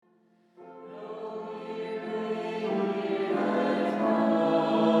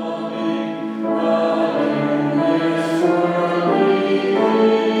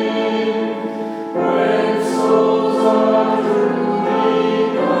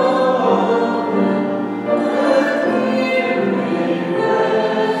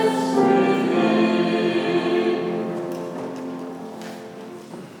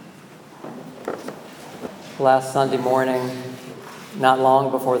last Sunday morning, not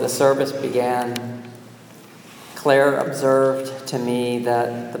long before the service began, Claire observed to me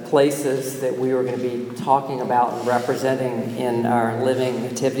that the places that we were going to be talking about and representing in our living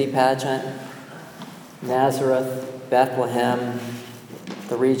nativity pageant, Nazareth, Bethlehem,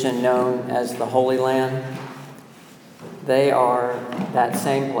 the region known as the Holy Land, they are that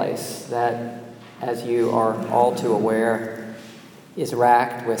same place that, as you are all too aware, is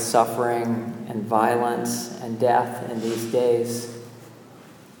racked with suffering and violence and death in these days.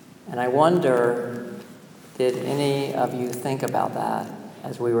 And I wonder, did any of you think about that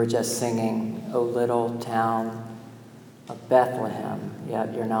as we were just singing, "O little town of Bethlehem"?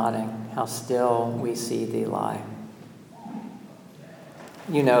 Yet you're nodding. How still we see thee lie.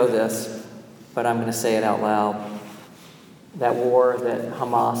 You know this, but I'm going to say it out loud. That war that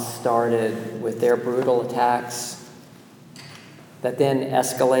Hamas started with their brutal attacks, that then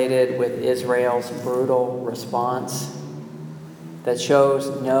escalated with Israel's brutal response, that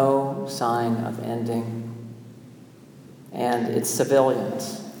shows no sign of ending. And it's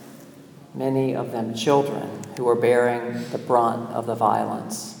civilians, many of them children, who are bearing the brunt of the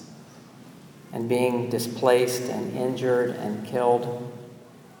violence and being displaced and injured and killed,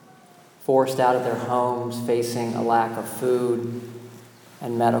 forced out of their homes, facing a lack of food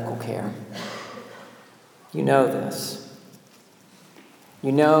and medical care. You know this.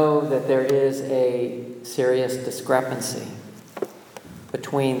 You know that there is a serious discrepancy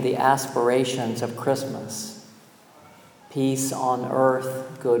between the aspirations of Christmas, peace on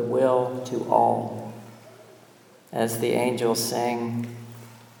earth, goodwill to all, as the angels sing,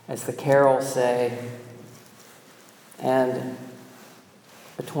 as the carols say, and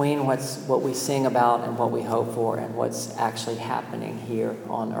between what we sing about and what we hope for and what's actually happening here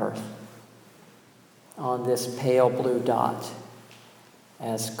on earth, on this pale blue dot,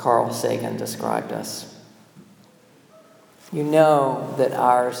 as Carl Sagan described us. You know that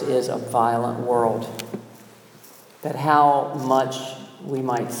ours is a violent world, that how much we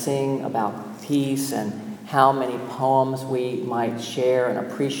might sing about peace and how many poems we might share and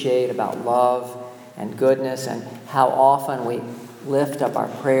appreciate about love and goodness, and how often we lift up our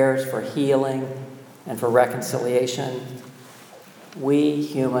prayers for healing and for reconciliation. We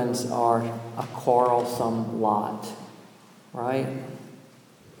humans are a quarrelsome lot, right?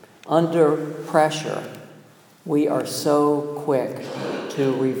 Under pressure, we are so quick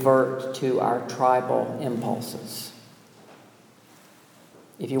to revert to our tribal impulses.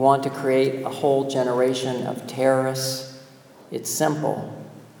 If you want to create a whole generation of terrorists, it's simple.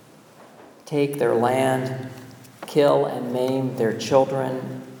 Take their land, kill and maim their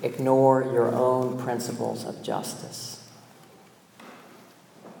children, ignore your own principles of justice.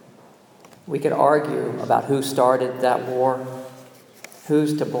 We could argue about who started that war,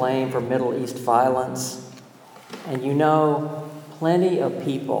 who's to blame for Middle East violence. And you know, plenty of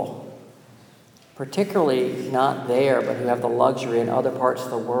people, particularly not there, but who have the luxury in other parts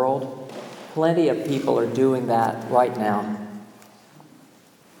of the world, plenty of people are doing that right now.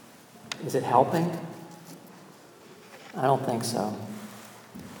 Is it helping? I don't think so.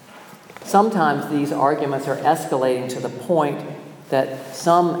 Sometimes these arguments are escalating to the point that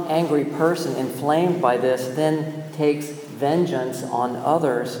some angry person inflamed by this then takes vengeance on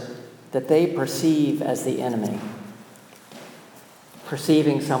others that they perceive as the enemy.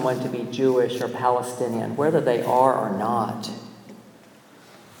 Perceiving someone to be Jewish or Palestinian, whether they are or not.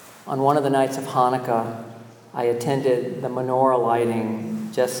 On one of the nights of Hanukkah, I attended the menorah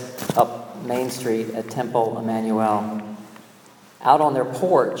lighting just up Main Street at Temple Emmanuel. Out on their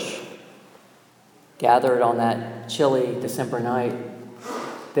porch, gathered on that chilly December night,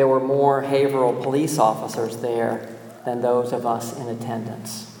 there were more Haverhill police officers there than those of us in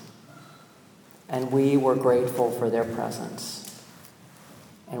attendance. And we were grateful for their presence.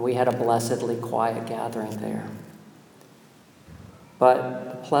 And we had a blessedly quiet gathering there.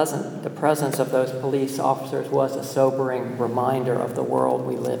 But the presence of those police officers was a sobering reminder of the world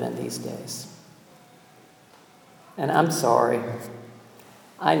we live in these days. And I'm sorry.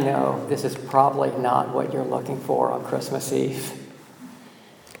 I know this is probably not what you're looking for on Christmas Eve.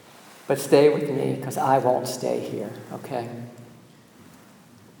 But stay with me, because I won't stay here, okay?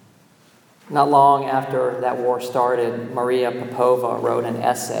 Not long after that war started, Maria Popova wrote an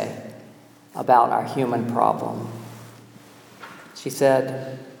essay about our human problem. She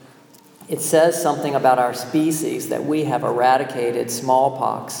said, "It says something about our species that we have eradicated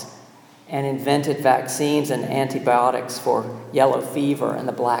smallpox and invented vaccines and antibiotics for yellow fever and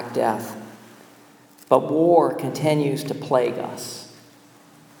the Black Death. But war continues to plague us.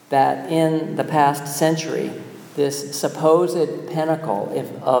 That in the past century, this supposed pinnacle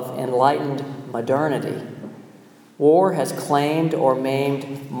of enlightened modernity War has claimed or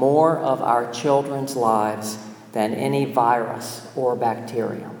maimed more of our children's lives than any virus or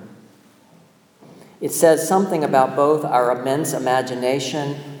bacterium. It says something about both our immense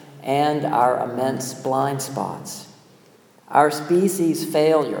imagination and our immense blind spots. Our species'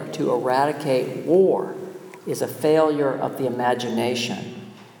 failure to eradicate war is a failure of the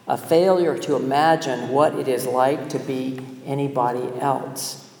imagination, a failure to imagine what it is like to be anybody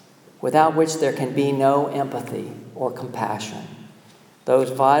else, without which there can be no empathy or compassion.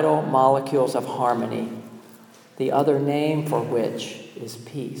 Those vital molecules of harmony, the other name for which is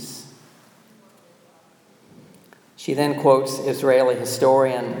peace. She then quotes Israeli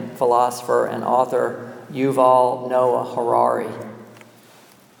historian, philosopher, and author Yuval Noah Harari.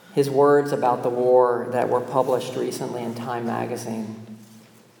 His words about the war that were published recently in Time magazine.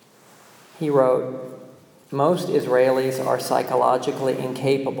 He wrote, "Most Israelis are psychologically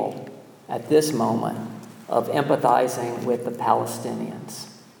incapable at this moment of empathizing with the Palestinians.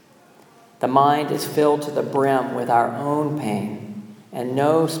 The mind is filled to the brim with our own pain, and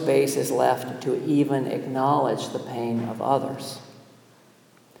no space is left to even acknowledge the pain of others.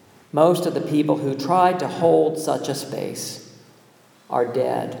 Most of the people who tried to hold such a space are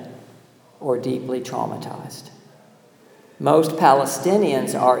dead or deeply traumatized. Most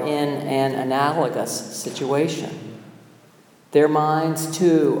Palestinians are in an analogous situation. Their minds,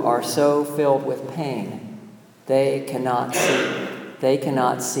 too, are so filled with pain, they cannot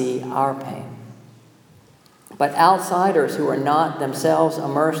see our pain. But outsiders who are not themselves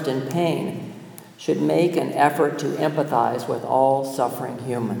immersed in pain should make an effort to empathize with all suffering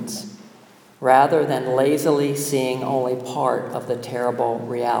humans, rather than lazily seeing only part of the terrible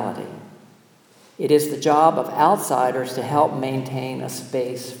reality. It is the job of outsiders to help maintain a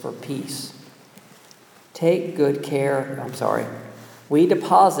space for peace. We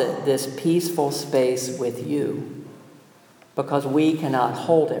deposit this peaceful space with you because we cannot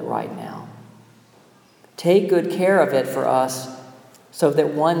hold it right now. Take good care of it for us so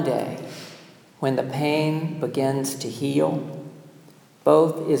that one day, when the pain begins to heal,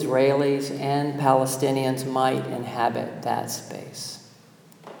 both Israelis and Palestinians might inhabit that space.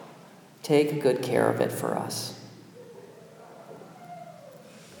 Take good care of it for us."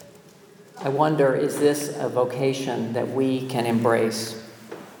 I wonder, is this a vocation that we can embrace?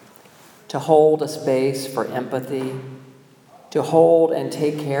 To hold a space for empathy, to hold and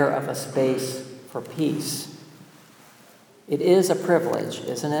take care of a space for peace. It is a privilege,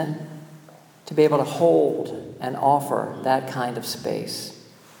 isn't it, to be able to hold and offer that kind of space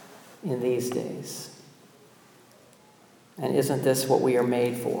in these days. And isn't this what we are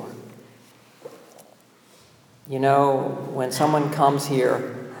made for? You know, when someone comes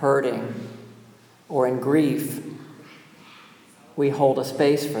here hurting or in grief, we hold a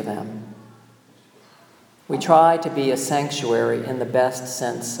space for them. We try to be a sanctuary in the best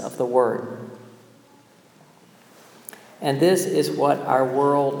sense of the word. And this is what our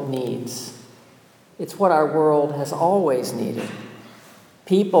world needs. It's what our world has always needed.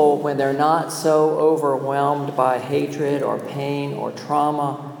 People, when they're not so overwhelmed by hatred or pain or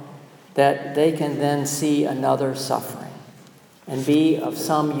trauma, that they can then see another suffering and be of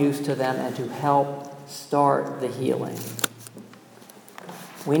some use to them and to help start the healing.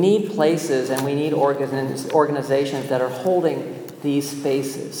 We need places and we need organizations that are holding these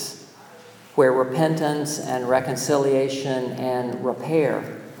spaces where repentance and reconciliation and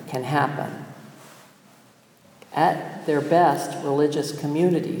repair can happen. At their best, religious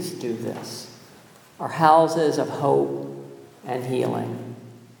communities do this, are houses of hope and healing.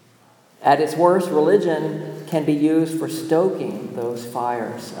 At its worst, religion can be used for stoking those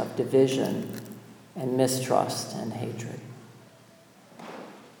fires of division and mistrust and hatred.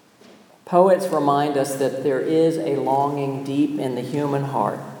 Poets remind us that there is a longing deep in the human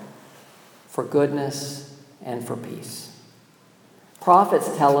heart for goodness and for peace.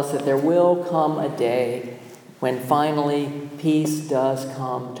 Prophets tell us that there will come a day when finally peace does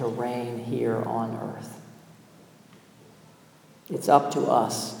come to reign here on earth. It's up to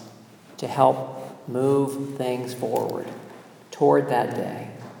us to help move things forward toward that day.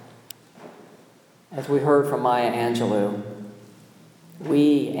 As we heard from Maya Angelou,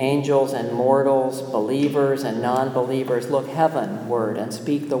 we, angels and mortals, believers and non-believers, look heavenward and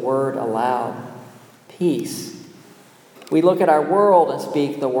speak the word aloud, peace. We look at our world and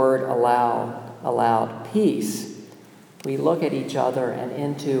speak the word aloud, peace. We look at each other and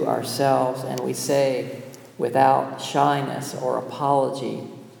into ourselves and we say, without shyness or apology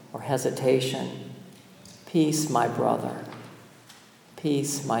or hesitation, peace, my brother,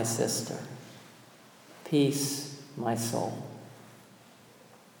 peace, my sister, peace, my soul.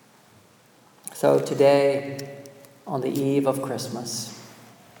 So today, on the eve of Christmas.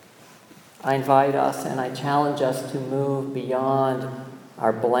 I invite us and I challenge us to move beyond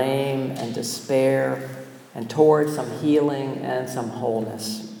our blame and despair and toward some healing and some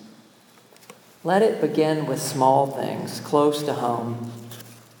wholeness. Let it begin with small things close to home.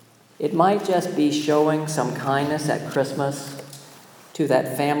 It might just be showing some kindness at Christmas to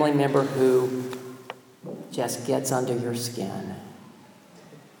that family member who just gets under your skin.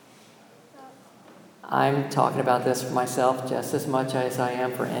 I'm talking about this for myself just as much as I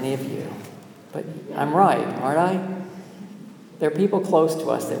am for any of you. But I'm right, aren't I? There are people close to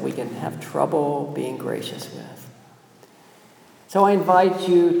us that we can have trouble being gracious with. So I invite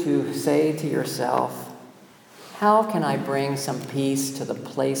you to say to yourself, how can I bring some peace to the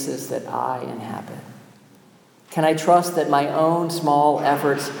places that I inhabit? Can I trust that my own small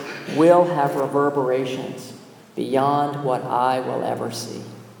efforts will have reverberations beyond what I will ever see?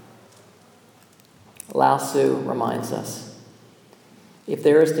 Lao Tzu reminds us, if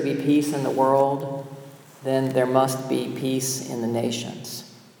there is to be peace in the world, then there must be peace in the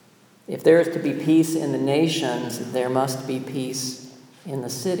nations. If there is to be peace in the nations, there must be peace in the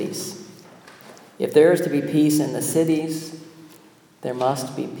cities. If there is to be peace in the cities, there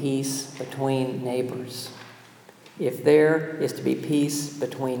must be peace between neighbors. If there is to be peace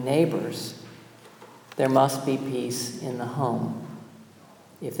between neighbors, there must be peace in the home.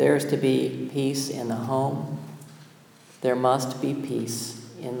 If there is to be peace in the home, there must be peace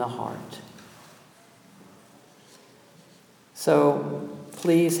in the heart. So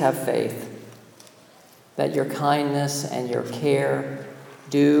please have faith that your kindness and your care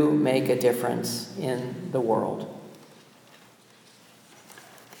do make a difference in the world.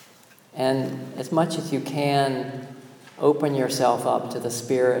 And as much as you can, open yourself up to the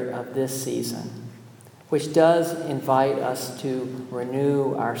spirit of this season, which does invite us to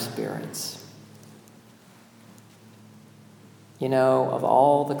renew our spirits. You know, of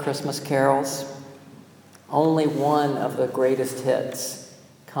all the Christmas carols, only one of the greatest hits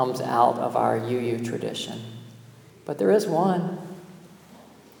comes out of our UU tradition. But there is one.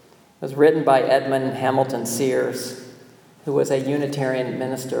 It was written by Edmund Hamilton Sears, who was a Unitarian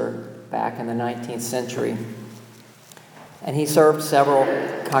minister back in the 19th century. And he served several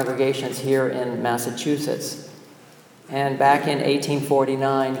congregations here in Massachusetts. And back in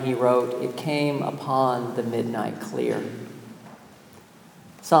 1849, he wrote, "It came upon the midnight clear."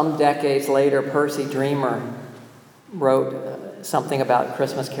 Some decades later, Percy Dreamer wrote something about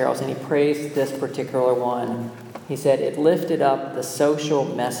Christmas carols, and he praised this particular one. He said, "It lifted up the social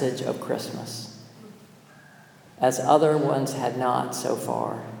message of Christmas, as other ones had not so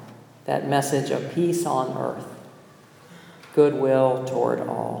far, that message of peace on earth, goodwill toward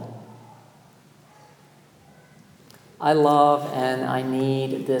all." I love and I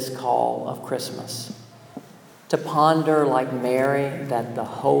need this call of Christmas, to ponder like Mary that the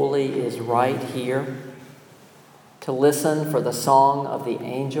holy is right here, to listen for the song of the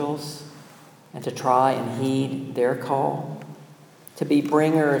angels and to try and heed their call, to be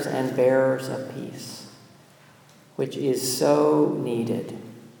bringers and bearers of peace, which is so needed,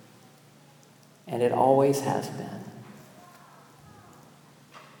 and it always has been.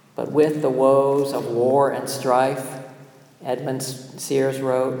 But with the woes of war and strife, Edmund Sears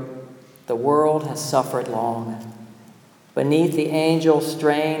wrote, "The world has suffered long. Beneath the angel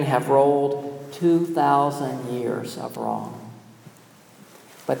strain have rolled 2,000 years of wrong.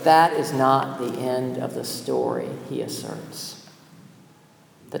 But that is not the end of the story," he asserts.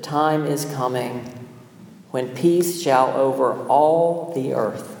 "The time is coming when peace shall over all the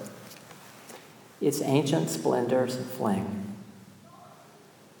earth its ancient splendors fling,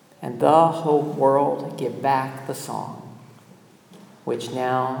 and the whole world give back the song which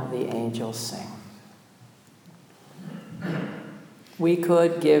now the angels sing." We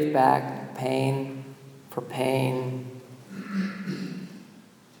could give back pain for pain,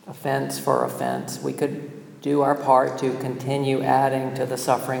 offense for offense. We could do our part to continue adding to the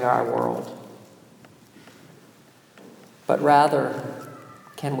suffering of our world. But rather,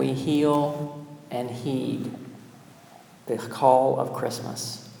 can we heal and heed the call of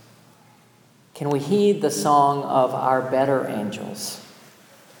Christmas? Can we heed the song of our better angels?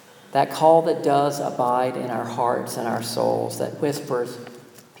 That call that does abide in our hearts and our souls, that whispers,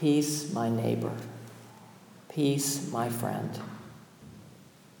 "Peace, my neighbor. Peace, my friend."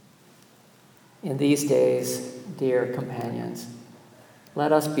 In these days, dear companions,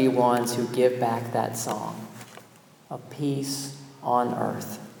 let us be ones who give back that song of peace on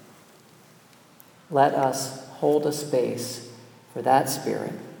earth. Let us hold a space for that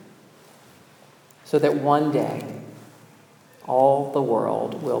spirit, so that one day all the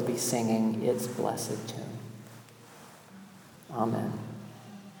world will be singing its blessed tune. Amen.